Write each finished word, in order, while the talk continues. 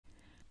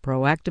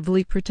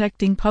proactively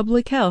protecting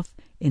public health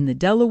in the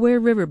Delaware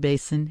River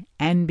Basin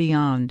and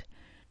beyond.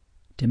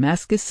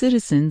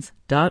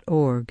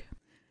 DamascusCitizens.org.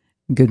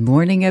 Good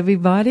morning,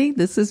 everybody.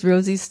 This is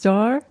Rosie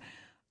Starr,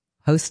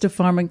 host of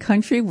Farm and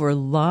Country. We're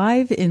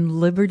live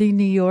in Liberty,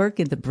 New York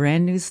in the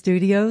brand new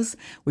studios.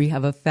 We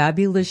have a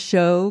fabulous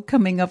show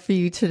coming up for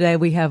you today.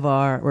 We're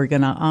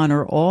going to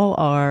honor all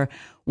our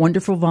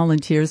wonderful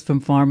volunteers from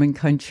Farm and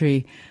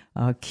Country,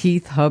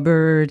 Keith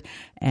Hubbard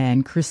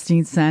and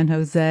Christine San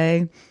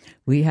Jose.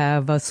 We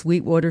have a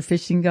Sweetwater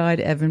fishing guide,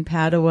 Evan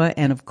Padua,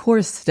 and of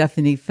course,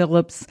 Stephanie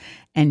Phillips.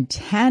 And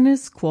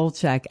Tanis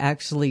Kwolchak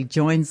actually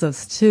joins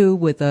us too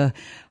with a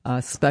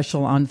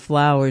special on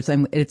flowers.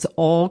 And it's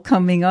all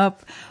coming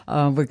up.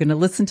 We're going to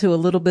listen to a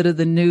little bit of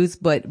the news,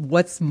 but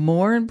what's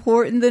more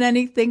important than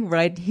anything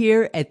right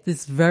here at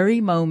this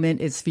very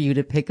moment is for you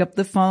to pick up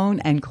the phone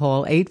and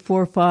call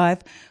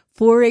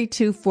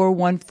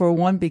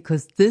 845-482-4141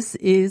 because this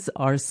is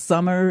our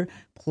summer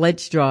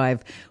pledge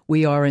drive.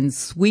 We are in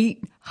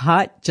sweet,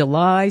 hot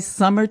July,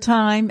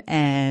 summertime,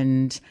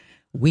 and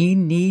we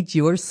need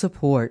your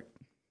support.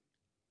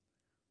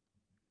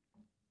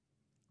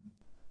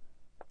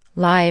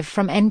 Live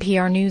from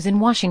NPR News in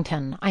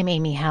Washington, I'm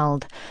Amy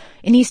Held.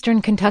 In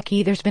eastern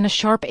Kentucky, there's been a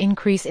sharp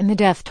increase in the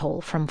death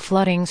toll from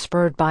flooding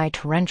spurred by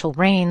torrential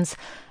rains.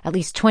 At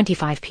least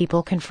 25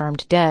 people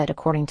confirmed dead,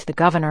 according to the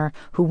governor,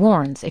 who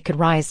warns it could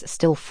rise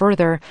still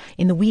further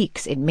in the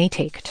weeks it may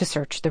take to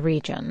search the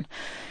region.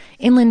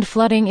 Inland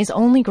flooding is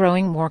only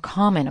growing more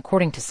common,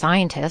 according to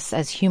scientists.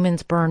 As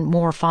humans burn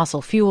more fossil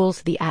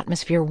fuels, the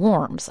atmosphere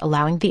warms,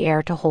 allowing the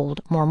air to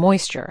hold more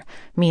moisture,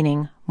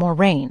 meaning more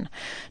rain.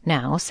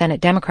 Now,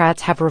 Senate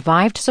Democrats have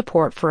revived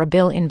support for a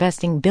bill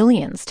investing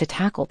billions to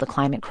tackle the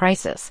climate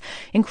crisis,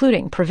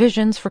 including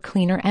provisions for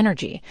cleaner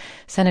energy.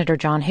 Senator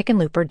John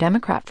Hickenlooper,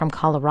 Democrat from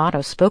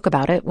Colorado, spoke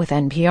about it with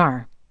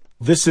NPR.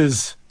 This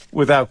is,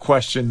 without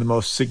question, the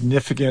most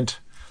significant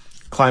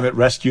climate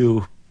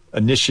rescue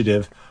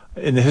initiative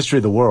in the history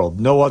of the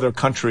world. No other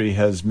country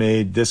has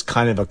made this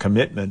kind of a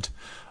commitment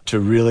to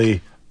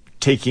really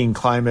taking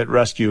climate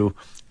rescue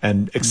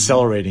and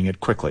accelerating it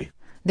quickly.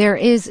 There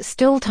is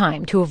still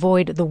time to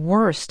avoid the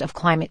worst of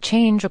climate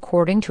change,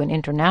 according to an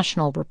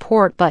international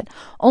report, but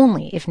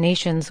only if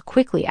nations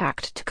quickly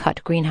act to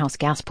cut greenhouse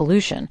gas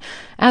pollution.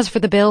 As for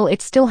the bill,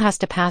 it still has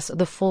to pass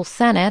the full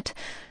Senate,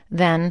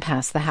 then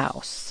pass the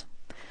House.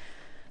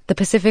 The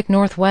Pacific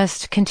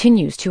Northwest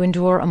continues to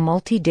endure a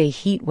multi-day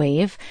heat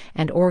wave,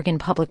 and Oregon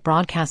Public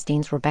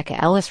Broadcasting's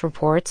Rebecca Ellis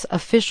reports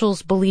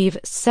officials believe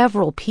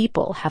several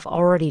people have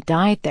already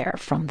died there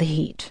from the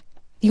heat.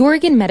 The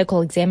Oregon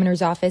Medical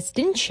Examiner's Office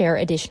didn't share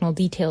additional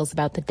details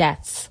about the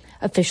deaths.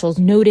 Officials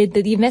noted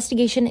that the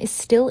investigation is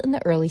still in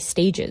the early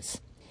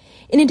stages.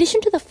 In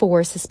addition to the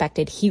 4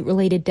 suspected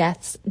heat-related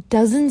deaths,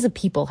 dozens of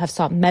people have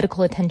sought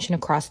medical attention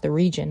across the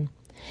region.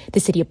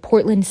 The city of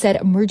Portland said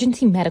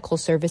emergency medical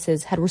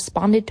services had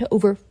responded to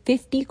over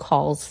 50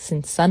 calls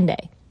since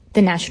Sunday.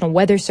 The National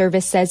Weather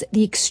Service says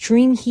the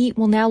extreme heat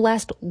will now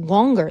last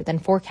longer than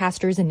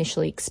forecasters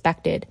initially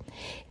expected.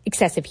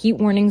 Excessive heat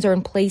warnings are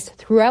in place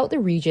throughout the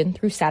region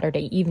through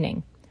Saturday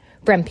evening.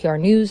 For NPR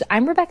News,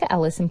 I'm Rebecca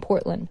Ellis in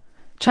Portland.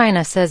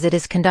 China says it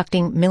is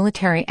conducting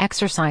military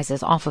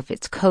exercises off of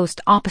its coast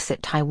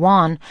opposite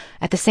Taiwan.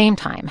 At the same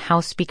time,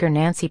 House Speaker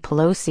Nancy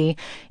Pelosi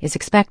is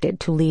expected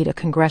to lead a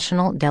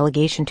congressional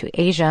delegation to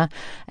Asia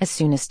as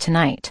soon as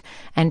tonight.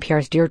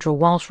 NPR's Deirdre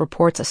Walsh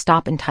reports a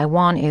stop in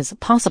Taiwan is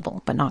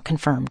possible but not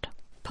confirmed.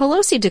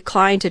 Pelosi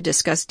declined to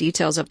discuss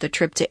details of the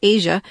trip to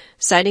Asia,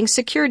 citing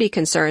security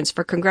concerns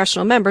for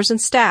congressional members and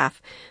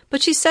staff.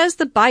 But she says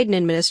the Biden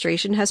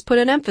administration has put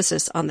an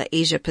emphasis on the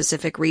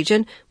Asia-Pacific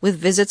region with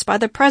visits by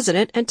the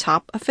president and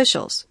top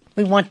officials.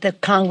 We want the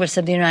Congress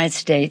of the United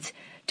States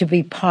to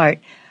be part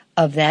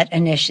of that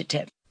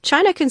initiative.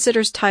 China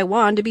considers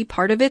Taiwan to be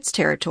part of its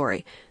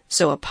territory,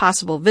 so a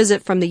possible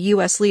visit from the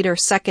U.S. leader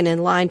second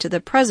in line to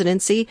the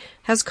presidency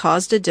has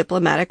caused a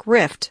diplomatic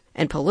rift,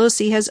 and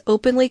Pelosi has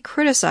openly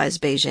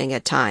criticized Beijing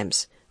at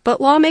times.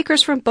 But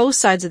lawmakers from both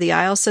sides of the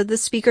aisle said the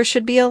speaker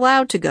should be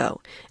allowed to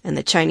go, and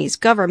the Chinese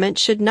government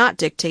should not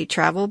dictate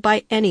travel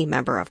by any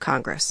member of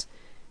Congress.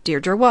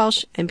 Deirdre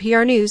Walsh,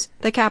 NPR News,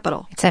 the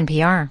Capitol. It's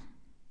NPR.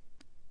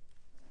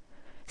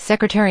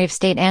 Secretary of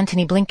State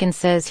Antony Blinken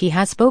says he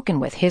has spoken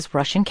with his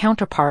Russian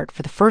counterpart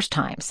for the first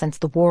time since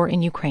the war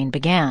in Ukraine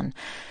began.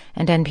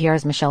 And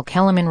NPR's Michelle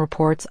Kellerman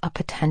reports a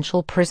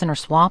potential prisoner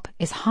swap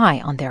is high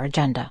on their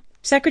agenda.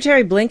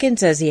 Secretary Blinken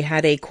says he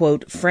had a,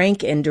 quote,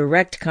 frank and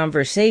direct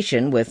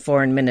conversation with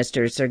Foreign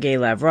Minister Sergei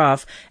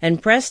Lavrov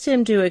and pressed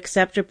him to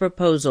accept a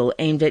proposal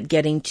aimed at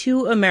getting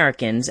 2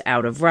 Americans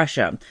out of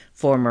Russia,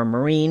 former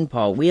Marine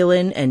Paul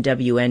Whelan and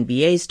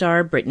WNBA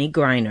star Brittany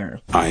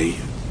Griner. I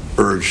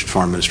urged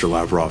Foreign Minister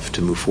Lavrov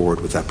to move forward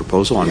with that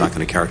proposal. I'm not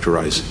going to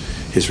characterize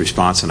his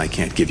response, and I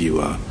can't give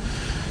you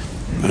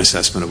an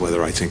assessment of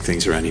whether I think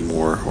things are any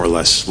more or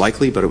less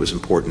likely, but it was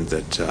important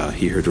that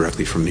he hear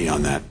directly from me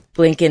on that.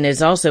 Blinken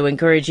is also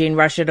encouraging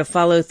Russia to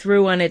follow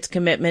through on its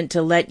commitment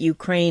to let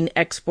Ukraine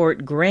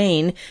export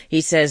grain. He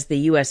says the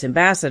U.S.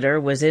 ambassador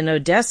was in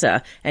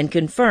Odessa and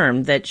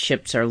confirmed that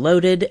ships are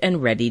loaded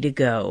and ready to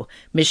go.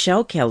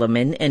 Michelle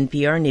Kellerman,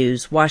 NPR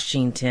News,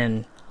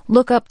 Washington.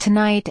 Look up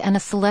tonight, and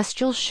a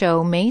celestial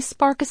show may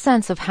spark a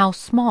sense of how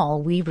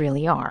small we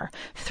really are.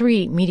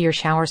 3 meteor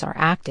showers are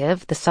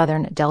active: the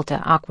southern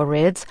Delta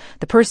Aquarids,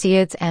 the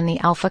Perseids, and the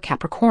Alpha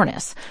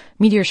Capricornus.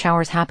 Meteor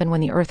showers happen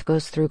when the Earth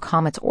goes through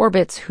comets'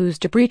 orbits, whose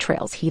debris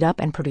trails heat up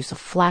and produce a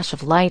flash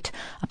of light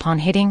upon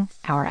hitting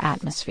our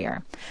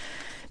atmosphere.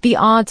 The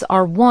odds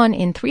are 1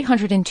 in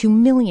 302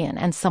 million,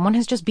 and someone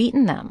has just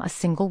beaten them. A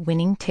single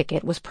winning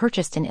ticket was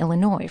purchased in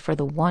Illinois for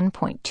the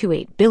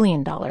 $1.28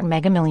 billion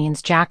Mega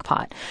Millions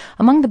jackpot.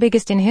 Among the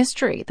biggest in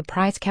history, the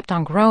prize kept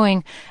on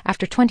growing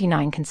after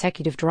 29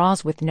 consecutive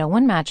draws, with no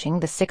one matching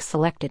the 6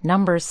 selected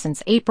numbers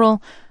since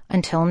April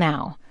until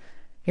now.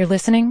 You're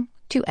listening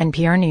to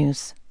NPR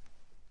News.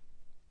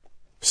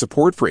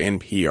 Support for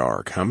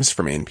NPR comes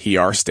from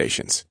NPR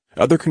stations.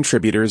 Other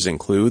contributors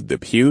include the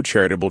Pew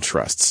Charitable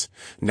Trusts,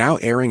 now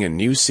airing a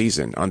new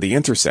season on the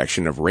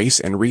intersection of race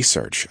and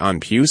research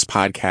on Pew's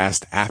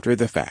podcast After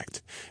the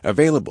Fact,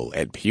 available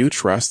at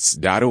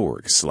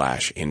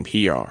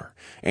pewtrusts.org/NPR,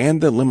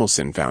 and the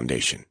Lemelson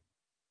Foundation.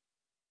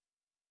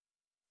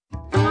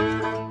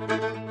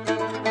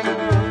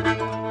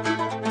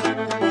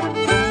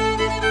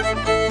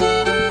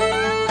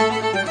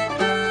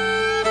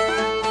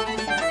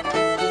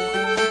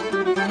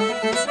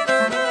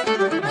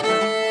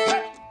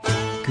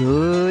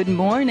 Good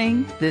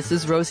morning. This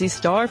is Rosie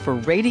Starr for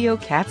Radio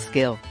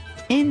Catskill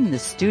in the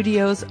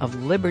studios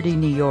of Liberty,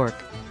 New York.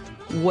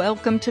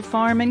 Welcome to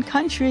Farm and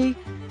Country,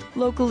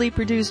 locally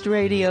produced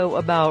radio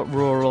about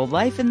rural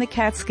life in the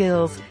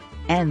Catskills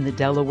and the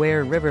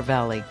Delaware River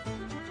Valley.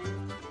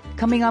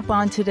 Coming up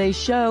on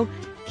today's show,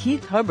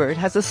 Keith Hubbard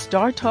has a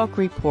Star Talk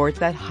report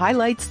that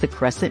highlights the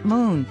crescent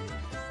moon.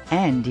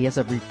 And he has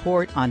a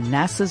report on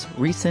NASA's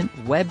recent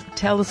Webb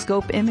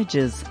telescope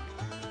images.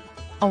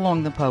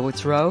 Along the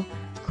Poets' Row,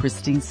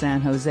 Christine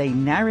San Jose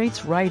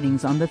narrates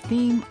writings on the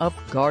theme of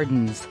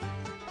gardens.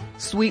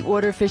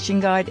 Sweetwater fishing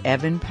guide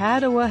Evan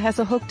Padua has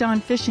a Hooked on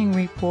Fishing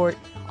report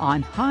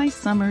on high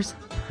summer's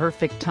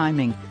perfect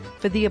timing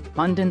for the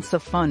abundance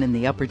of fun in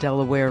the upper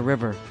Delaware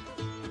River.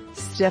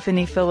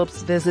 Stephanie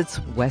Phillips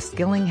visits West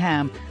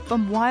Gillingham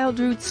from Wild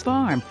Roots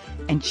Farm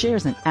and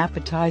shares an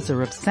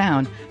appetizer of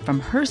sound from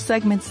her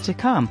segments to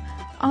come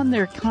on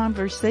their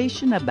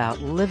conversation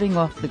about living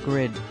off the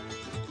grid.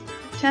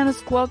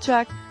 Tanis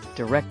Kwelchak,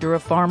 director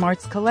of Farm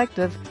Arts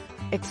Collective,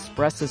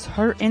 expresses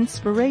her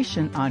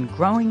inspiration on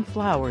growing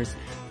flowers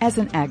as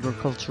an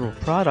agricultural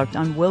product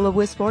on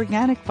Will-O-Wisp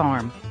Organic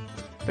Farm.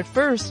 But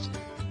first,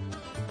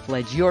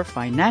 pledge your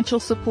financial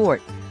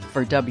support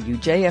for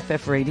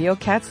WJFF Radio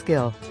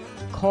Catskill.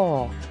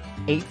 Call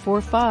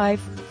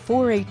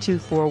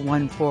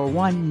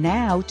 845-482-4141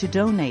 now to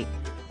donate,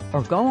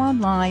 or go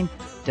online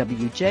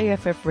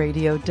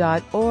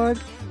WJFFradio.org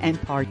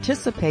and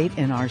participate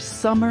in our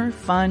Summer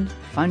Fun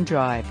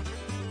Drive.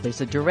 There's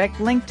a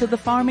direct link to the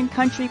Farm and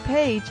Country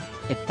page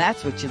if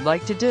that's what you'd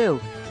like to do.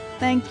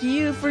 Thank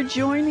you for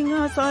joining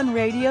us on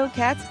Radio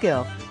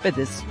Catskill for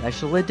this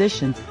special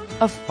edition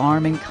of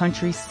Farm and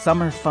Country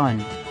Summer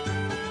Fun.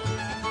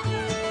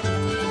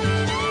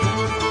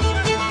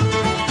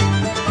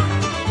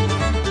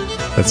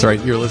 That's right.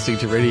 You're listening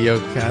to Radio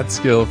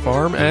Catskill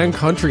Farm and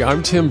Country.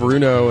 I'm Tim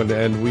Bruno,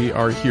 and we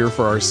are here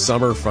for our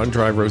Summer Fun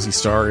Drive. Rosie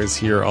Starr is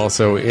here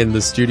also in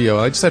the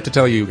studio. I just have to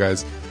tell you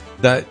guys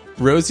that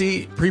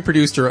Rosie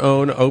pre-produced her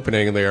own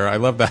opening there. I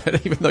love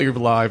that. Even though you're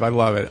live, I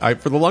love it.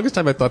 For the longest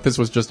time, I thought this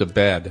was just a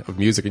bed of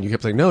music, and you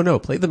kept saying, no,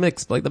 play the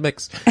mix.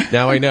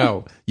 Now I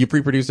know. You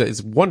pre-produced it.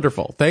 It's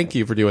wonderful. Thank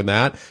you for doing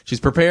that. She's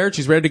prepared.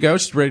 She's ready to go.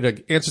 She's ready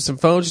to answer some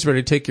phones. She's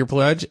ready to take your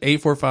pledge.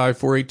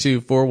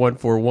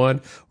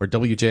 845-482-4141 or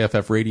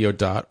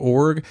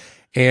WJFFradio.org.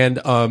 And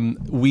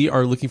we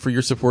are looking for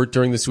your support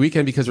during this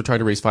weekend because we're trying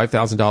to raise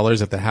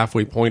 $5,000 at the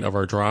halfway point of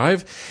our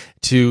drive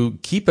to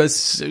keep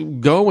us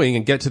going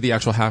and get to the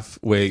actual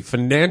halfway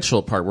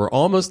financial part. We're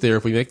almost there.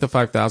 If we make the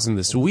 $5,000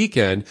 this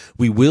weekend,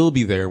 we will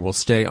be there. We'll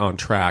stay on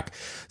track.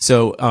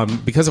 So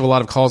because of a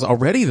lot of calls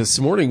already this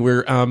morning,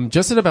 we're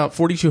just at about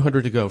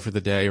 4,200 to go for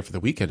the day, or for the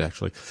weekend,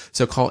 actually.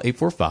 So call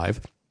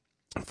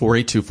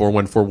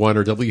 845-482-4141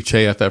 or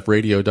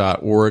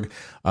WJFFradio.org.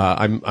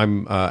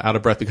 I'm out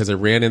of breath because I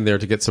ran in there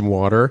to get some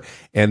water,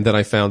 and then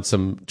I found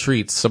some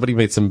treats. Somebody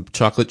made some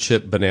chocolate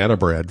chip banana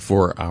bread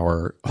for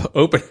our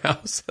open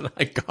house, and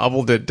I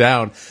gobbled it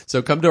down.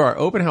 So come to our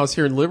open house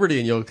here in Liberty,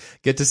 and you'll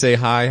get to say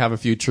hi, have a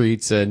few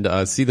treats, and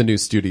see the new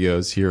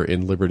studios here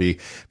in Liberty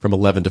from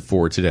 11 to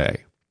 4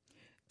 today.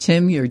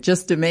 Tim, you're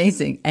just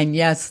amazing. And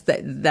yes,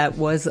 that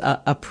was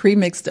a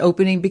pre-mixed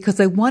opening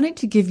because I wanted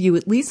to give you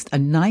at least a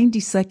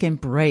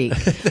 90-second break.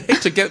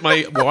 To get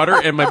my water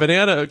and my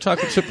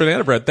chocolate chip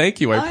banana bread.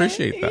 Thank you. I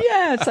appreciate that.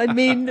 Yes. I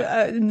mean,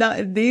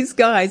 these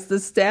guys,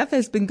 the staff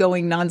has been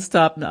going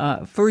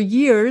nonstop for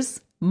years.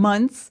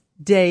 months,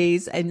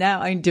 days, and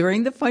now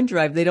during the fund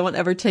drive, they don't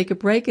ever take a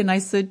break. And I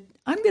said,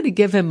 I'm going to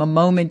give him a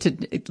moment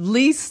to at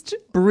least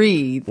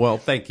breathe. Well,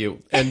 thank you.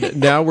 And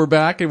now we're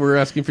back, and we're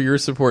asking for your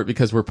support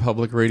because we're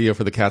public radio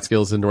for the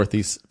Catskills in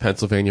Northeast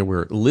Pennsylvania.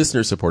 We're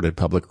listener-supported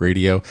public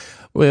radio.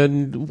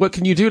 And what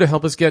can you do to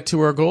help us get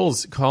to our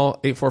goals? Call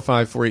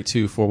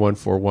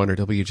 845-482-4141 or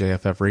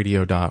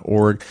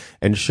WJFFradio.org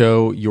and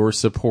show your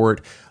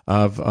support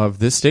of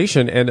this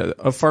station and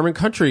of Farm &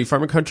 Country.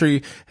 Farm &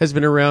 Country has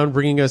been around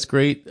bringing us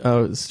great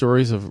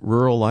stories of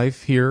rural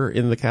life here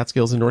in the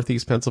Catskills in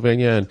Northeast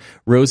Pennsylvania. And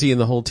Rosie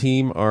and the whole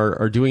team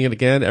are doing it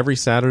again every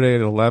Saturday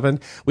at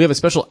 11. We have a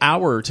special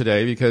hour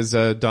today because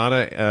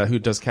Donna, who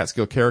does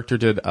Catskill Character,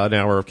 did an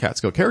hour of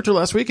Catskill Character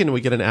last week, and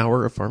we get an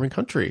hour of Farm &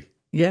 Country.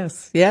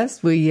 Yes.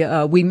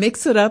 We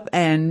mix it up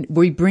and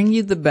we bring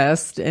you the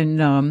best.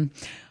 And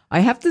I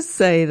have to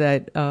say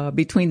that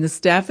between the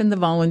staff and the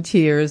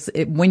volunteers,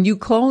 when you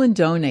call and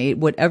donate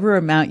whatever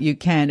amount you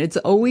can, it's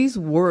always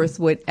worth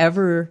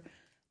whatever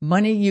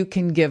money you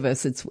can give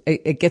us.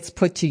 It gets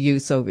put to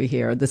use over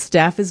here. The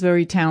staff is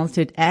very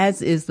talented,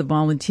 as is the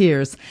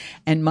volunteers,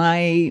 and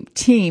my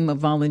team of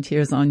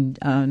volunteers on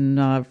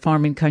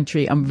Farm &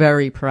 Country. I'm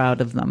very proud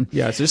of them.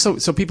 Yeah,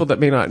 so people that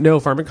may not know,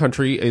 Farm &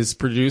 Country is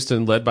produced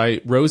and led by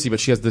Rosie, but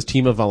she has this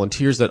team of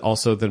volunteers that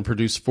also then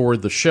produce for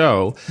the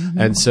show. Mm-hmm.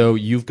 And so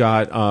you've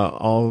got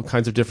all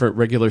kinds of different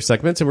regular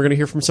segments, and we're going to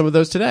hear from some of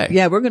those today.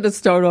 Yeah, we're going to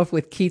start off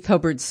with Keith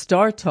Hubbard's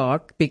Star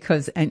Talk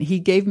and he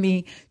gave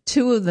me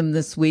 2 of them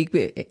this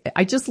week.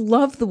 I just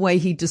love the way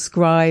he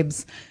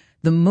describes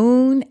the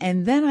moon.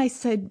 And then I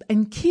said,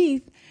 and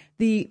Keith,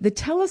 the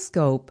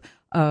telescope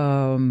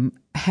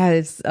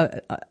has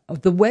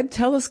the Webb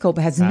telescope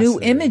has new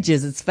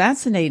images. It's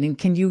fascinating.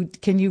 Can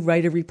you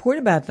write a report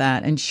about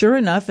that? And sure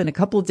enough, in a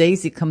couple of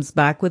days, he comes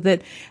back with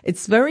it.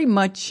 It's very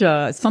much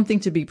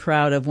something to be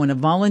proud of when a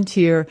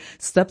volunteer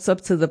steps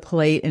up to the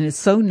plate and is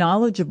so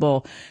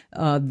knowledgeable.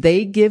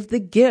 They give the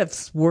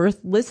gifts worth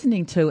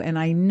listening to. And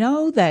I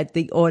know that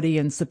the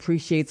audience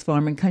appreciates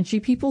Farm & Country.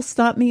 People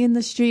stop me in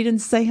the street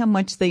and say how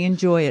much they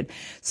enjoy it.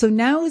 So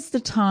now is the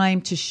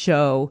time to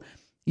show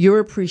your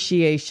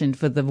appreciation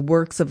for the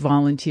works of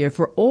volunteer,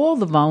 for all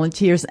the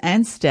volunteers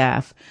and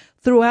staff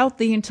throughout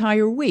the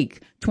entire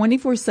week.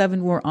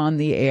 24/7 we're on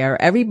the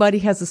air. Everybody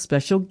has a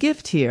special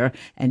gift here.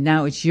 And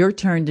now it's your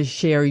turn to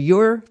share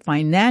your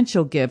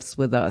financial gifts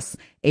with us.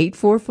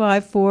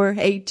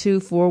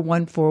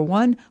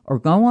 845-482-4141 or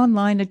go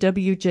online at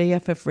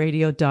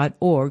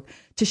WJFFradio.org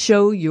to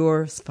show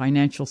your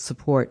financial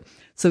support.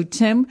 So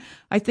Tim,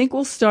 I think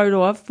we'll start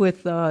off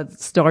with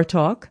Star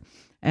Talk.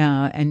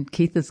 And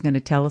Keith is going to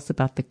tell us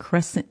about the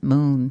crescent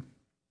moon.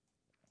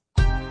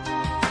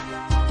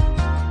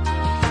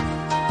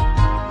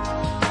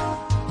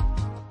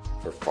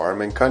 For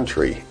Farm &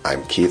 Country,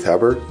 I'm Keith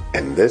Hubbard,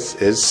 and this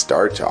is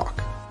Star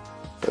Talk.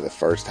 For the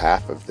first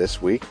half of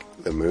this week,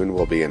 the moon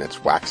will be in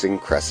its waxing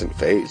crescent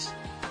phase.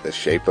 The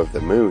shape of the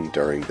moon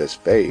during this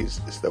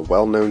phase is the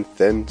well-known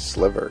thin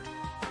sliver.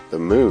 The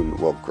moon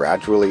will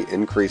gradually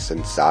increase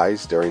in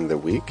size during the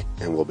week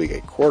and will be a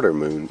quarter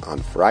moon on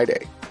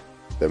Friday.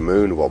 The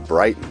moon will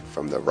brighten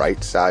from the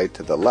right side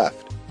to the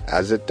left,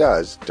 as it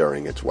does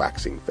during its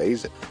waxing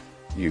phases.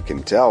 You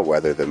can tell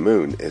whether the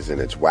moon is in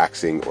its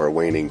waxing or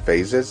waning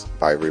phases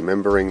by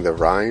remembering the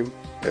rhyme,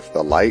 if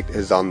the light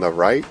is on the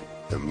right,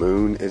 the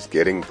moon is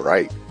getting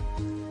bright.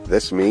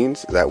 This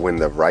means that when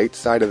the right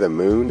side of the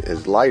moon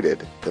is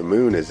lighted, the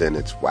moon is in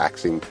its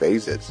waxing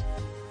phases.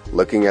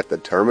 Looking at the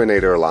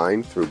terminator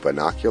line through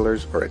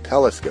binoculars or a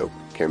telescope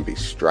can be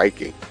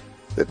striking.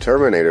 The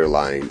terminator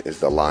line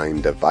is the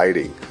line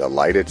dividing the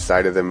lighted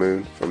side of the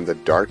moon from the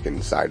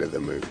darkened side of the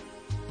moon.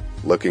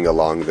 Looking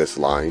along this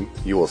line,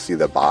 you will see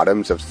the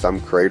bottoms of some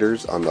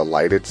craters on the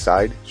lighted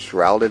side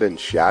shrouded in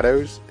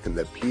shadows, and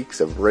the peaks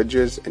of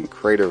ridges and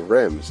crater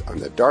rims on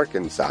the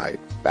darkened side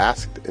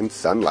basked in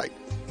sunlight.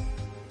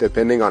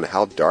 Depending on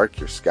how dark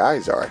your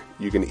skies are,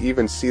 you can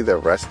even see the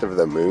rest of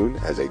the moon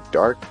as a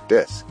dark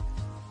disk.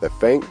 The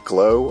faint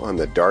glow on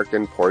the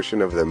darkened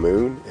portion of the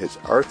moon is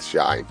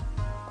Earthshine.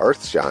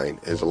 Earthshine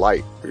is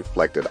light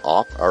reflected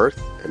off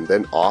Earth and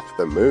then off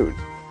the moon.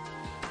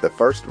 The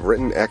first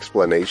written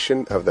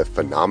explanation of the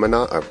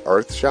phenomena of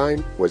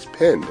Earthshine was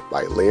penned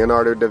by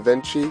Leonardo da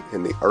Vinci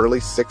in the early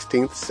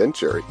 16th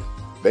century.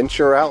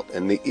 Venture out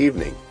in the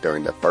evening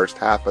during the first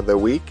half of the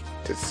week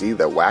to see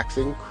the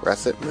waxing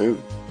crescent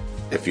moon.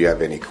 If you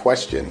have any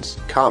questions,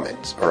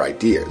 comments, or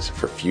ideas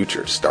for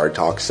future Star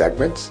Talk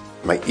segments,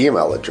 my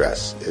email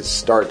address is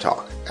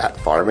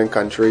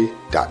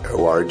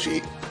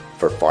startalk@farmandcountry.org.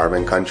 For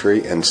Farm &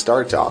 Country and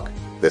Star Talk,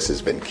 this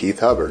has been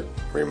Keith Hubbard,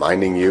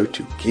 reminding you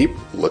to keep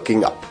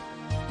looking up.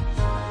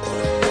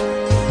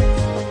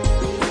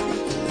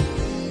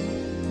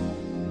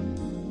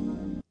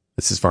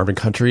 This is Farm &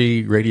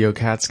 Country Radio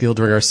Catskill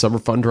during our summer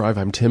fun drive.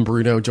 I'm Tim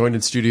Bruno, joined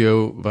in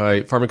studio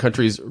by Farm &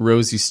 Country's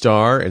Rosie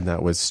Starr, and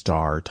that was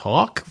Star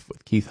Talk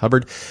with Keith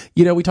Hubbard.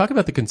 You know, we talk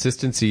about the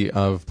consistency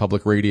of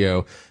public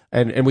radio,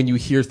 and when you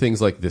hear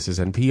things like this is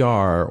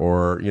NPR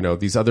or, you know,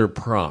 these other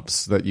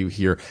prompts that you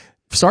hear,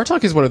 Star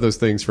Talk is one of those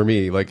things for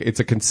me. Like,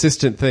 it's a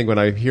consistent thing when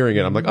I'm hearing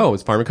it. I'm like, oh,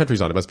 it's Farm and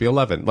Country's on. It must be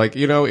 11. Like,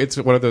 it's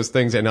one of those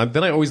things. And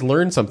then I always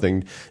learn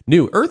something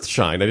new.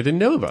 Earthshine, I didn't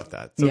know about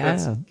that.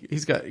 So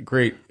he's got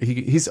great,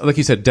 he's, like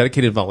you said,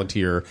 dedicated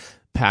volunteer,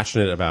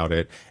 passionate about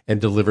it, and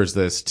delivers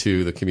this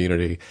to the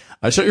community.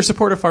 Show your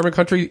support of Farm and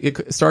Country.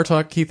 Star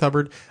Talk, Keith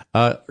Hubbard,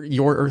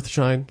 your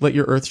Earthshine. Let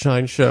your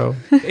Earthshine show.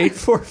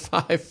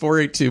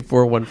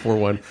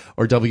 845-482-4141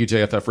 or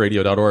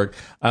WJFFradio.org.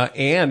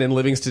 Anne in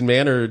Livingston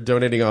Manor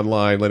donating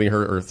online, letting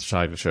her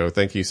Earthshine show.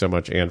 Thank you so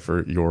much, Anne,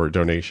 for your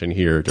donation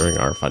here during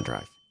our fund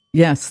drive.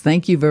 Yes,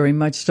 thank you very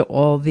much to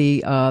all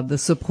the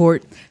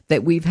support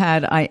that we've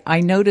had.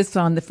 I noticed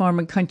on the Farm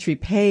and Country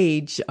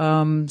page,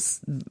 I'm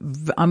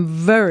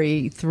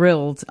very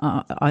thrilled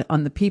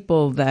on the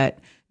people that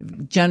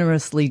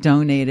generously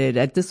donated.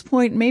 At this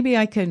point, maybe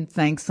I can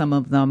thank some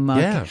of them.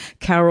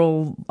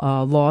 Carol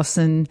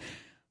Lawson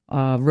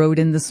wrote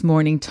in this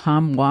morning,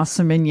 Tom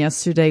Wasserman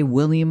yesterday,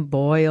 William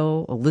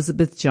Boyle,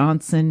 Elizabeth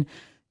Johnson,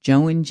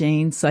 Joe and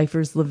Jane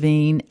Cyphers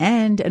Levine,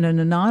 and an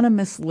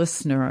anonymous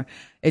listener.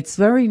 It's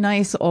very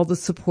nice, all the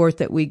support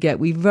that we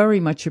get. We very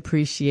much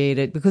appreciate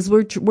it because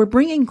we're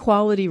bringing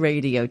quality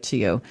radio to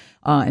you,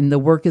 and the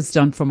work is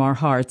done from our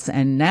hearts.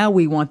 And now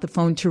we want the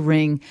phone to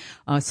ring,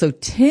 so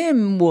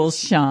Tim will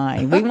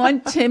shine. We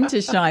want Tim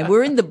to shine.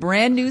 We're in the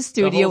brand new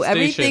studio.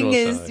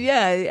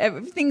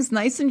 Everything's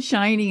nice and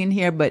shiny in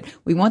here, but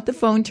we want the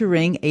phone to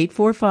ring,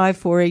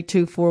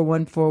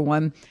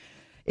 845-482-4141.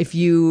 If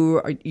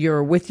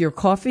you're with your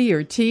coffee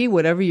or tea,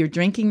 whatever you're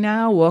drinking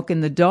now,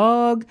 walking the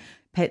dog,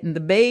 petting the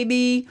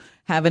baby,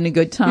 having a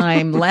good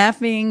time,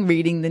 laughing,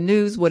 reading the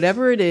news,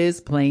 whatever it is,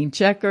 playing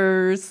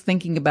checkers,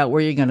 thinking about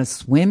where you're going to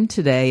swim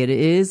today. It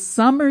is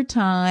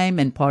summertime,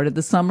 and part of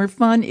the summer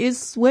fun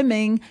is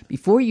swimming.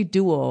 Before you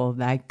do all of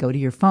that, go to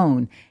your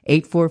phone,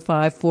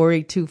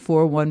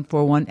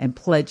 845-482-4141, and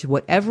pledge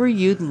whatever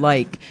you'd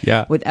like,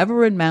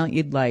 whatever amount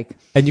you'd like.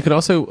 And you can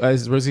also,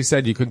 as Rosie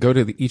said, you could go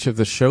to each of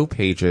the show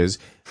pages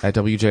at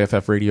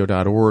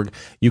WJFFradio.org.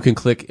 You can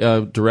click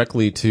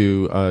directly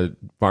to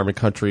Farm and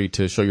Country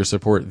to show your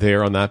support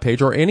there on that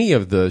page, or any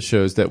of the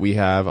shows that we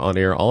have on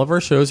air. All of our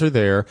shows are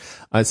there.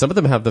 Some of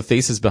them have the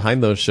faces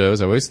behind those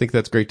shows. I always think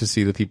that's great to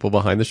see the people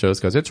behind the shows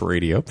because it's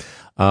radio.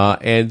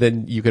 And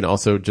then you can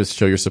also just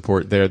show your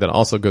support there. That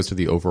also goes to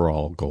the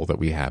overall goal that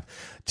we have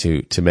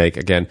to make.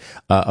 Again,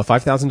 a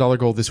 $5,000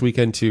 goal this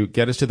weekend to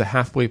get us to the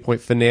halfway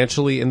point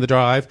financially in the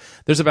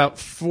drive. There's about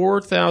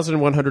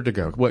 4,100 to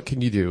go. What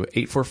can you do?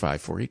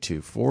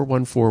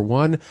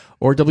 845-482-4141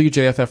 or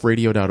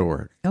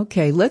WJFFradio.org.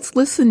 Okay, let's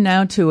listen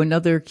now to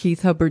another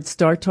Keith Hubbard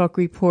Star Talk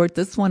report,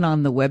 this one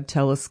on the Webb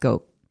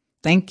Telescope.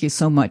 Thank you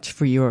so much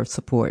for your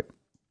support.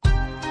 For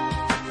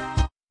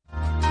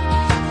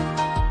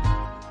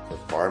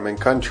Farm and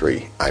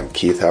Country, I'm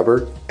Keith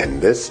Hubbard,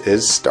 and this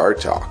is Star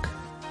Talk.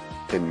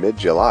 In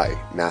mid-July,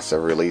 NASA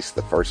released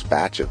the first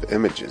batch of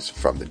images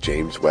from the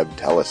James Webb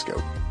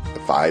Telescope. The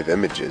 5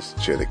 images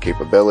show the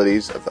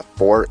capabilities of the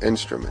 4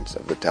 instruments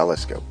of the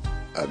telescope: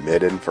 a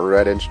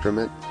mid-infrared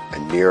instrument, a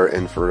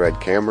near-infrared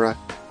camera,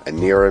 a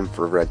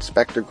near-infrared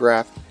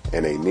spectrograph,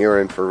 and a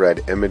near-infrared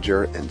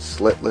imager and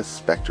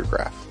slitless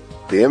spectrograph.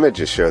 The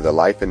images show the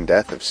life and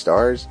death of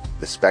stars,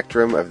 the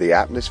spectrum of the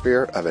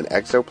atmosphere of an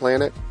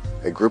exoplanet,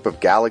 a group of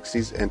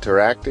galaxies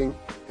interacting,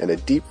 and a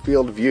deep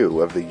field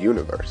view of the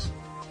universe.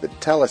 The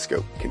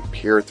telescope can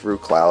peer through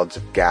clouds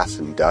of gas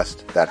and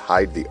dust that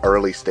hide the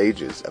early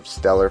stages of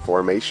stellar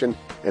formation,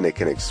 and it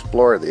can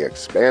explore the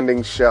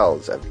expanding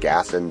shells of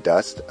gas and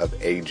dust of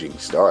aging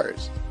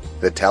stars.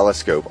 The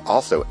telescope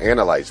also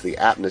analyzed the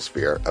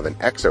atmosphere of an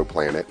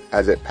exoplanet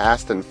as it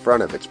passed in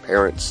front of its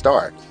parent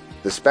star.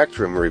 The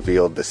spectrum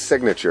revealed the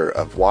signature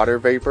of water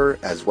vapor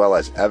as well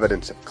as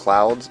evidence of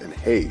clouds and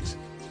haze.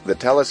 The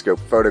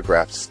telescope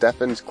photographed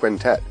Stephan's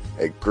Quintet,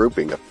 a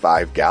grouping of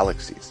 5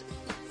 galaxies.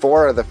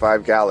 4 of the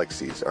 5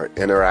 galaxies are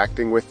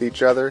interacting with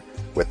each other,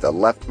 with the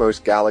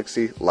leftmost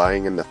galaxy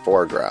lying in the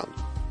foreground.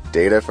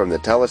 Data from the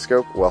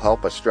telescope will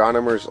help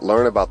astronomers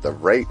learn about the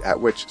rate at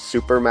which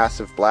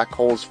supermassive black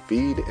holes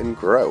feed and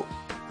grow.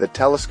 The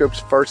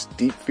telescope's first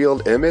deep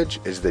field image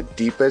is the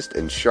deepest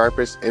and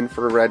sharpest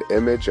infrared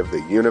image of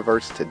the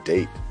universe to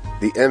date.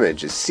 The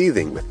image is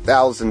seething with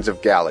thousands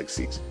of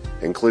galaxies,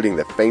 including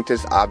the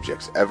faintest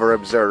objects ever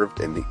observed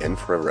in the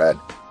infrared.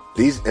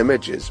 These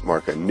images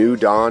mark a new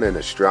dawn in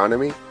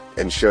astronomy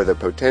and show the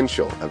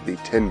potential of the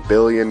 $10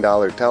 billion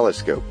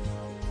telescope.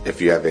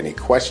 If you have any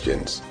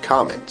questions,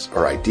 comments,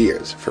 or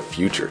ideas for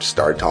future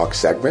Star Talk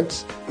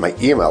segments, my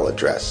email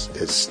address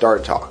is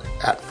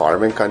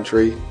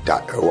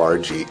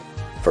startalk@farmandcountry.org.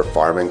 For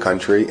Farm and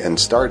Country and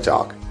Star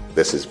Talk,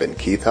 this has been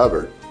Keith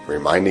Hubbard,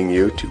 reminding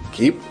you to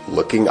keep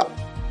looking up.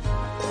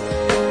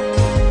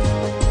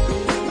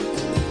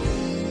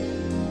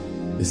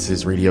 This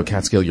is Radio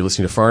Catskill. You're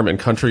listening to Farm and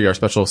Country, our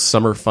special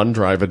Summer Fun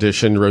Drive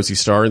edition. Rosie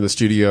Starr in the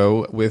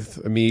studio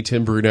with me,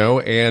 Tim Bruno,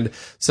 and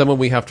someone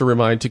we have to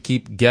remind to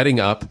keep getting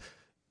up,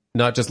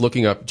 not just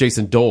looking up,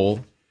 Jason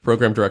Dole.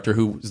 program director,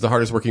 who is the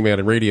hardest working man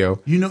in radio.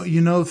 You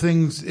know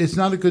things. It's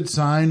not a good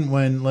sign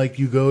when, like,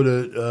 you go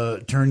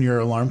to turn your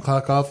alarm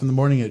clock off in the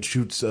morning, it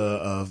shoots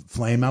a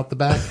flame out the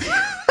back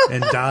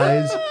and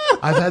dies.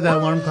 I've had that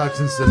alarm clock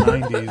since the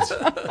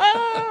 90s.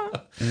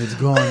 And it's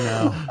gone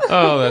now.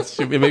 Oh, that's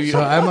maybe.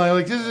 So I'm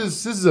like,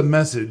 this is a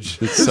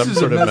message. It's this some is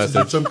sort a of message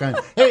of some kind.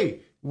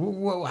 Hey,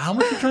 how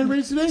much are you trying to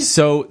raise today?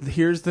 So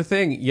here's the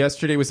thing.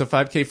 Yesterday was a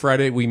 5K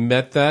Friday. We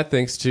met that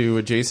thanks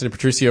to Jason and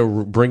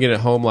Patricio bringing it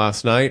home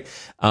last night.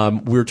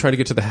 We were trying to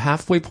get to the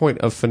halfway point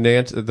of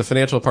the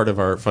financial part of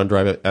our fund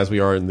drive, as we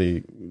are in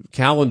the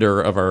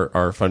calendar of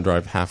our fund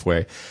drive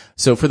halfway.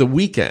 So for the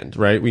weekend,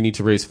 right, we need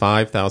to raise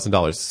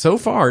 $5,000. So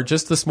far,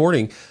 just this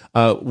morning,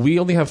 we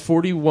only have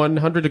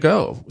 4,100 to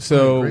go.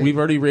 So we've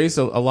already raised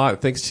a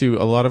lot, thanks to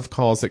a lot of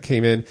calls that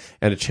came in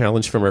and a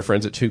challenge from our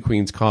friends at Two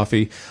Queens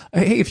Coffee.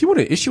 Hey, if you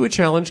want to issue a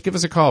challenge, give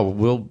us a call.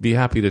 We'll be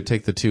happy to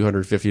take the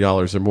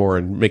 $250 or more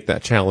and make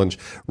that challenge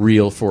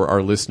real for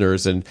our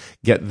listeners and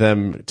get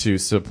them to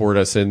support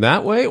us in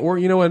that way. Or,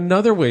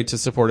 another way to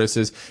support us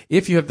is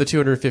if you have the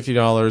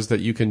 $250 that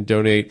you can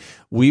donate,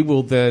 we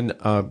will then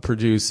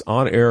produce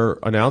on-air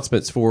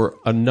announcements for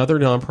another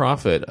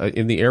nonprofit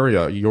in the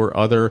area, your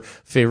other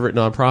favorite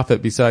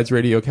nonprofit besides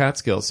Radio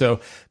Catskill. So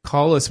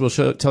call us. We'll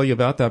tell you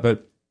about that,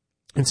 but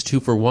it's 2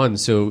 for 1,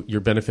 so you're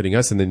benefiting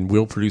us, and then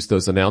we'll produce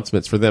those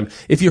announcements for them.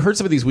 If you heard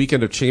some of these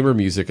Weekend of Chamber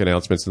Music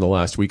announcements in the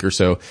last week or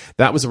so,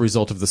 that was a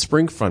result of the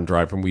Spring Fund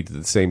Drive when we did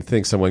the same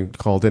thing. Someone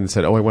called in and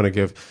said, I want to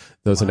give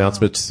those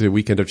announcements to the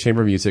Weekend of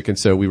Chamber Music, and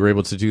so we were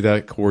able to do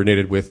that,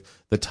 coordinated with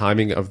the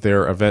timing of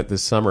their event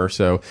this summer.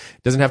 So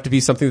it doesn't have to be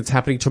something that's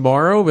happening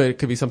tomorrow, but it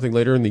could be something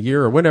later in the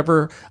year or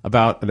whenever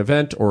about an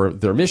event or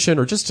their mission,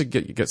 or just to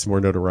get some more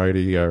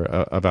notoriety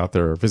about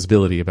their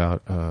visibility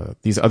about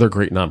these other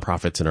great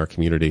nonprofits in our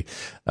community.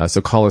 So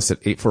call us at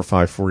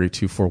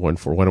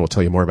 845-482-4141, and we'll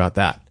tell you more about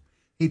that.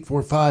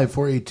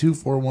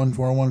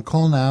 845-482-4141.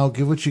 Call now.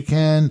 Give what you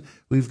can.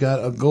 We've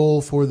got a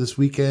goal for this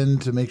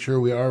weekend to make sure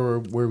we are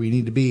where we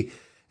need to be.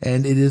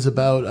 And it is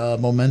about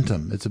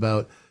momentum. It's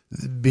about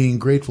being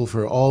grateful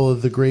for all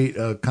of the great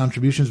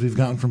contributions we've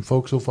gotten from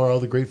folks so far, all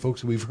the great folks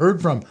that we've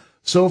heard from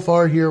so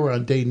far here. We're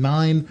on day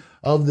 9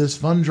 of this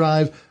fund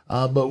drive,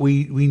 but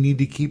we need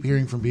to keep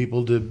hearing from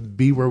people to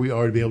be where we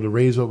are, to be able to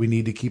raise what we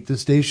need to keep the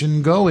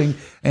station going.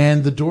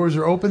 And the doors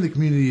are open. The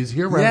community is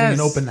here. We're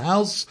having an open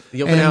house.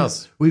 The open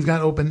house. We've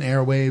got open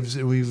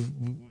airwaves.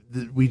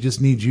 We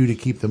just need you to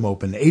keep them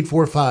open.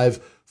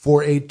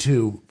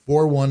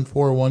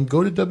 845-482-4141.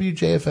 Go to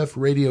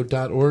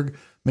WJFFradio.org.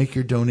 Make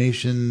your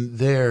donation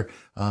there.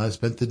 I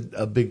spent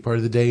a big part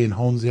of the day in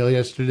Holmesdale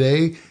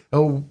yesterday.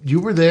 Oh, you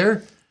were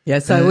there?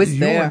 Yes, I was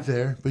there. You weren't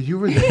there, but you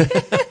were there.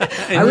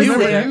 I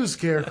remember you,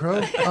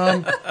 Scarecrow.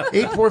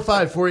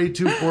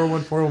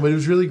 845-482-4141. But it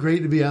was really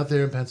great to be out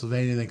there in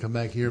Pennsylvania and then come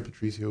back here.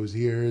 Patricio was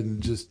here,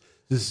 and just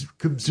as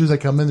soon as I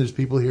come in, there's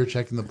people here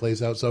checking the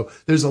place out. So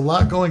there's a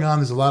lot going on.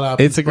 There's a lot of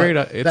options. It's great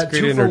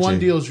 2-for-1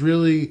 deal is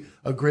really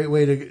a great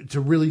way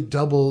to really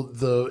double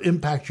the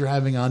impact you're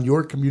having on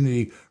your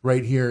community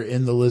right here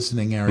in the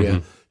listening area.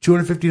 Mm-hmm.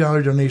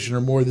 $250 donation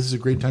or more. This is a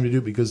great time to do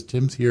it because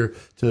Tim's here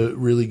to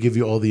really give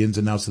you all the ins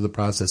and outs of the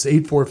process.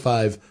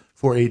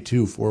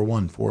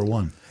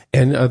 845-482-4141.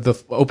 And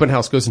the open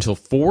house goes until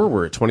 4.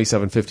 We're at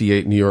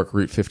 2758 New York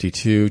Route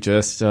 52,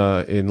 just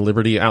in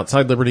Liberty,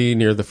 outside Liberty,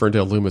 near the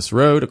Ferndale Loomis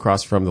Road,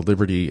 across from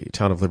the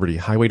Town of Liberty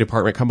Highway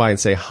Department. Come by and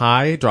say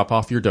hi, drop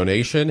off your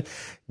donation,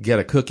 get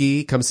a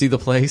cookie, come see the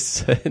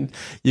place, and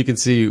you can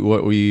see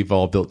what we've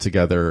all built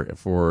together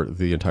for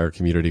the entire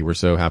community. We're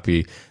so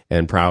happy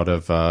and proud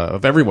of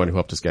everyone who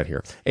helped us get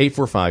here.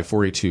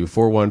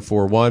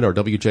 845-482-4141 or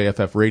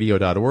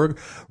WJFFradio.org.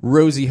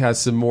 Rosie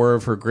has some more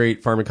of her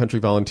great Farm and Country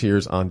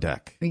volunteers on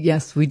deck.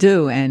 Yes, we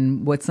do.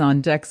 And what's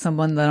on deck,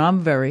 someone that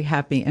I'm very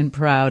happy and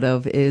proud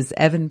of, is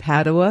Evan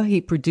Padua.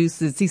 He's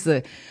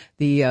the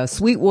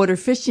Sweetwater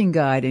Fishing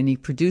Guide, and he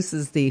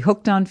produces the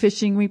Hooked on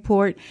Fishing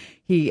Report.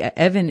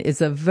 Evan is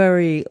a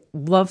very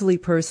lovely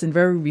person,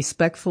 very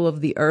respectful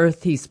of the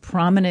earth. He's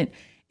prominent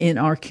in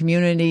our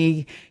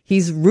community.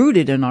 He's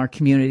rooted in our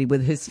community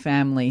with his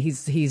family.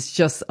 He's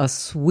just a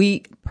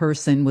sweet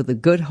person with a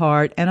good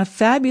heart and a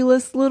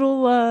fabulous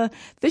little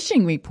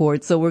fishing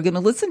report. So we're going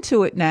to listen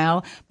to it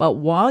now. But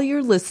while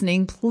you're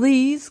listening,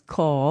 please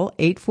call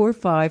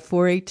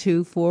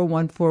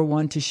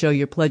 845-482-4141 to show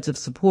your pledge of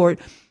support.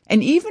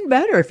 And even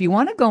better, if you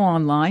want to go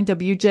online,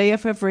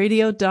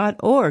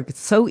 WJFFradio.org. It's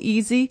so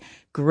easy.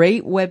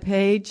 Great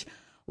webpage.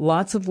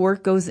 Lots of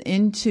work goes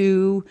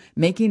into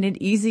making it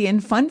easy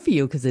and fun for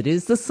you because it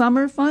is the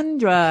summer fun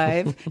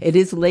drive. It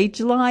is late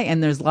July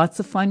and there's lots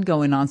of fun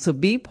going on. So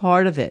be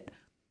part of it.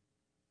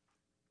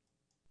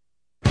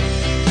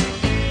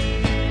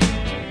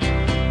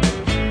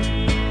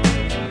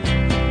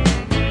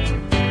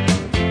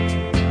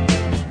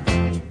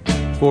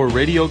 For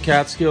Radio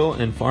Catskill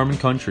and Farm and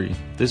Country,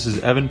 this is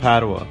Evan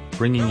Padua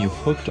bringing you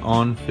Hooked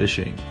on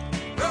Fishing.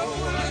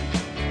 Rolling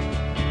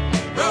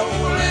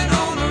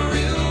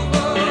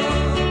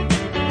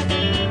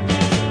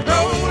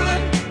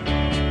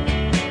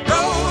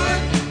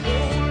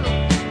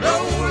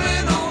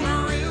on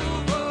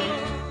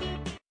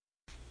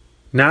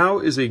Now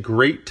is a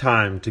great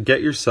time to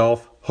get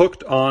yourself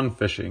hooked on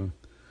fishing.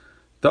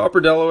 The upper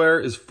Delaware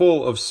is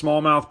full of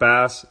smallmouth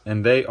bass,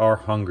 and they are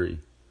hungry.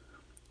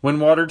 When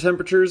water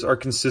temperatures are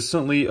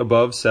consistently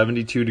above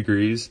 72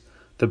 degrees,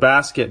 the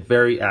bass get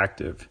very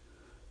active,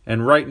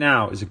 and right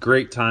now is a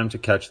great time to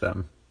catch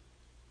them.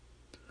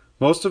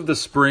 Most of the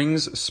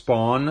spring's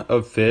spawn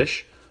of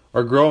fish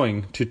are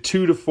growing to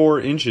 2 to 4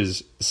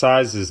 inches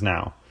sizes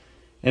now,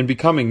 and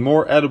becoming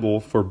more edible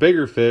for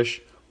bigger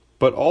fish,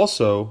 but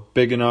also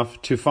big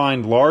enough to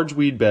find large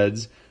weed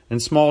beds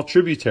and small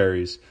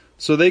tributaries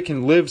so they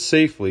can live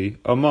safely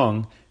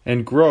among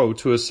and grow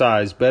to a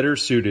size better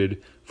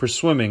suited for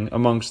swimming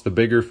amongst the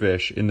bigger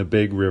fish in the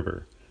big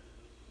river.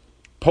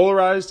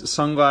 Polarized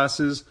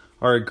sunglasses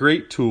are a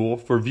great tool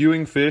for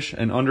viewing fish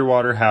and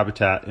underwater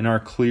habitat in our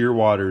clear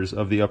waters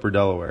of the upper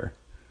Delaware.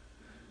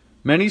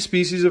 Many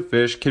species of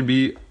fish can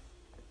be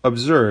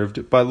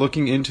observed by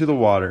looking into the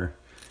water.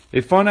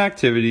 A fun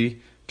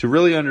activity to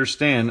really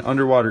understand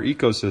underwater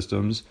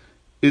ecosystems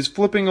is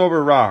flipping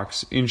over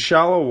rocks in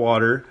shallow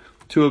water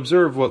to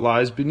observe what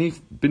lies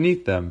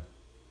beneath them.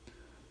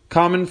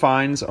 Common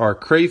finds are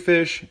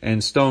crayfish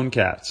and stone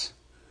cats.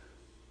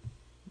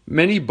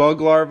 Many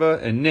bug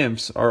larvae and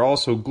nymphs are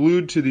also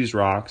glued to these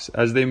rocks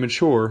as they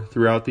mature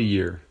throughout the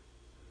year.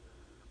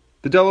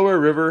 The Delaware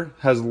River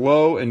has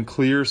low and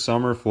clear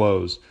summer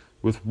flows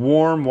with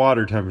warm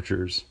water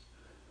temperatures.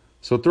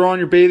 So throw on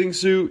your bathing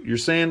suit, your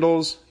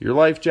sandals, your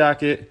life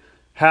jacket,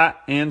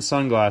 hat, and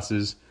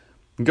sunglasses,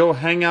 and go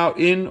hang out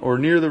in or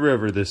near the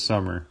river this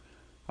summer.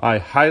 I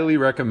highly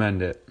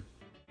recommend it.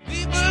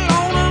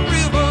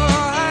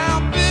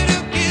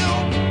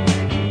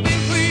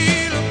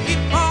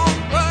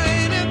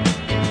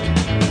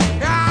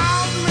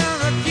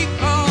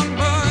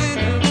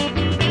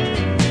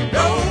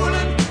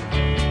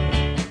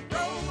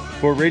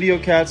 For Radio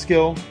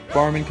Catskill,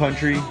 Farm and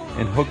Country,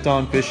 and Hooked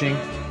on Fishing,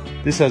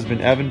 this has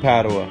been Evan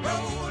Padua,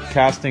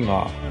 casting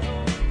off.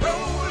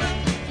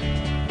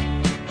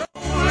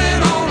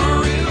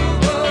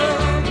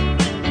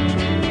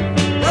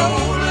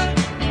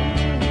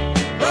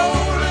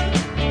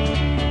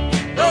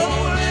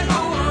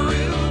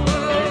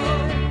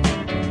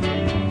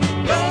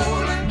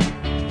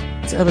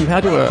 Evan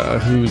Padua,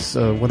 who's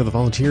one of the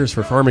volunteers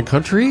for Farm and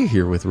Country,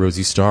 here with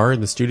Rosie Starr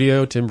in the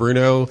studio, Tim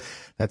Bruno,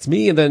 that's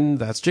me, and then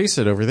that's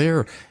Jason over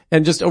there.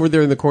 And just over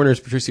there in the corner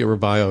is Patricio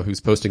Robayo, who's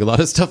posting a lot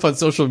of stuff on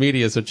social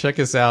media. So check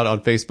us out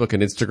on Facebook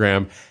and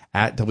Instagram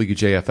at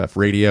WJFF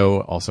Radio,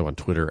 also on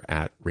Twitter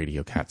at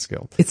Radio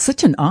Catskill. It's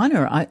such an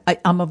honor.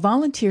 I'm a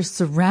volunteer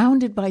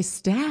surrounded by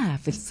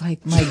staff. It's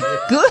like, my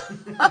good.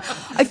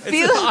 I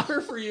feel it's an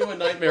honor for you, a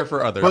nightmare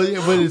for others. Well,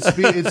 yeah, but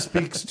it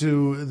speaks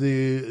to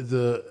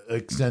the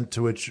extent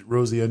to which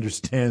Rosie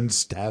understands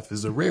staff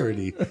is a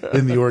rarity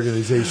in the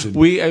organization.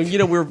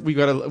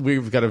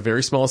 We've got a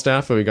very small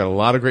staff, but we've got a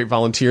lot of great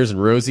volunteers,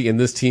 and Rosie and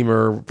this team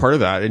are part of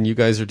that. And you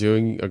guys are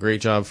doing a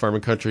great job, Farm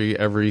and Country,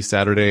 every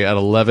Saturday at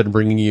 11,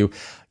 bringing you,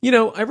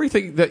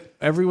 everything that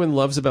everyone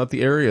loves about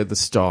the area: the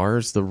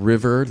stars, the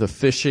river, the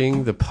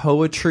fishing, the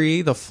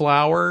poetry, the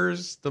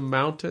flowers, the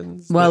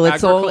mountains. Well,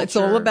 it's all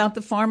about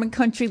the Farm and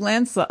Country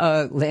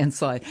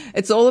landslide.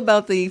 It's all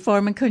about the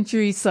Farm and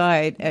Country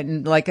side.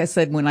 And like I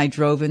said, when I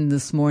drove in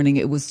this morning,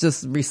 it was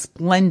just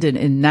resplendent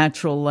in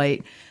natural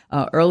light.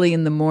 Early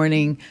in the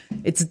morning.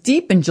 It's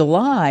deep in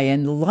July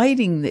and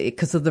lighting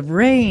because of the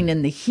rain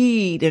and the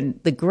heat, and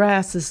the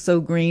grass is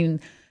so green.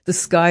 The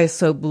sky is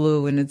so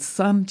blue, and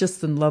I'm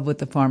just in love with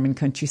the Farm and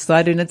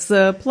Countryside, and it's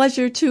a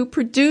pleasure to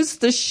produce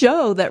the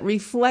show that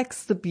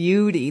reflects the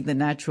beauty, the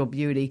natural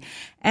beauty.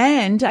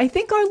 And I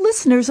think our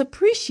listeners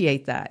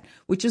appreciate that,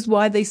 which is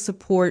why they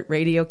support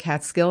Radio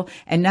Catskill.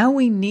 And now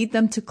we need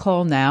them to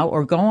call now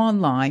or go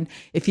online.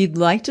 If you'd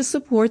like to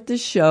support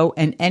this show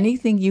and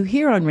anything you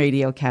hear on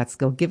Radio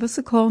Catskill, give us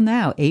a call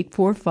now,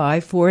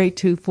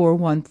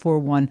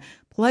 845-482-4141.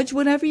 Pledge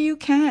whatever you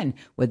can,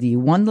 whether you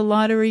won the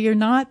lottery or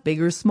not, big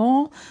or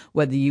small,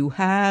 whether you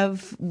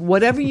have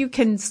whatever you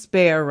can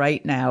spare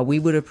right now. We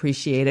would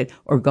appreciate it.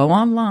 Or go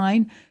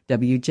online,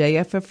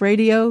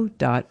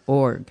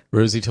 WJFFradio.org.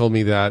 Rosie told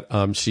me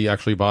that she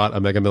actually bought a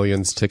Mega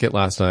Millions ticket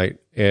last night.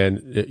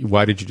 And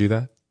why did you do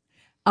that?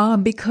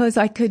 Because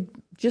I could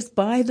just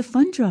buy the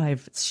fund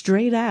drive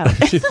straight out.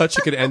 She thought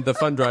she could end the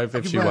fund drive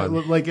if she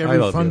won. Like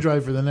every fund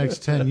drive for the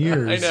next 10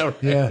 years. I know.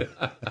 Right? Yeah.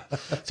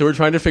 So we're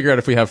trying to figure out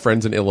if we have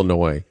friends in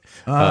Illinois.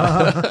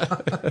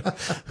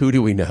 Who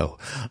do we know?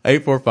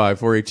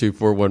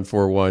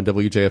 845-482-4141.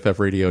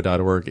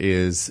 WJFFradio.org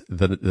is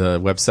the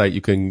website.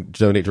 You can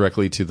donate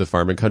directly to the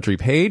Farm and Country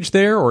page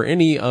there, or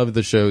any of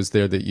the shows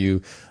there that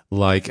you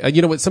like.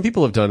 You know what some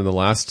people have done in the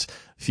last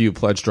few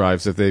pledge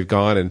drives, that they've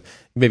gone and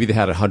maybe they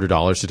had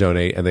 $100 to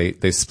donate, and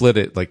they split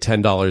it like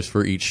 $10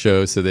 for each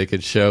show so they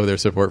could show their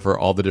support for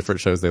all the different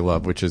shows they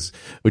love, which is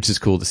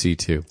cool to see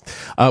too.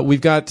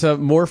 We've got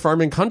more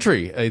Farm and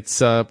Country. It's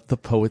the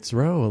Poets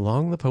Row,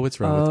 along the Poets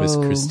Row with Miss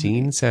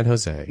Christine San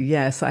Jose.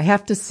 Yes, I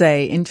have to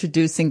say,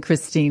 introducing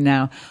Christine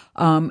now.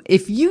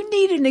 If you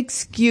need an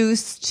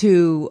excuse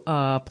to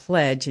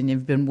pledge and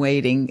you've been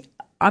waiting,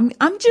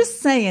 I'm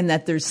just saying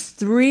that there's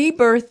 3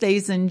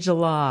 birthdays in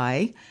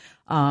July.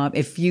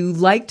 If you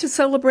like to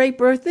celebrate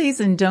birthdays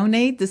and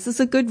donate, this is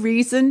a good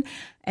reason.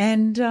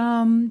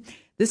 And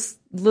this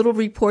little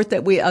report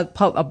that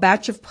a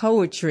batch of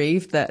poetry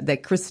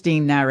that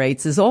Christine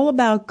narrates is all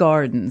about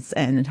gardens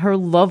and her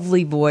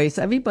lovely voice.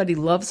 Everybody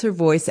loves her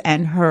voice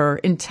and her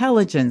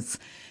intelligence.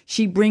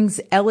 She brings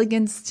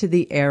elegance to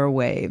the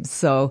airwaves.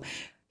 So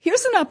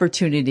here's an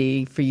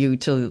opportunity for you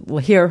to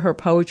hear her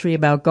poetry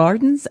about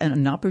gardens and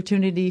an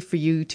opportunity for you to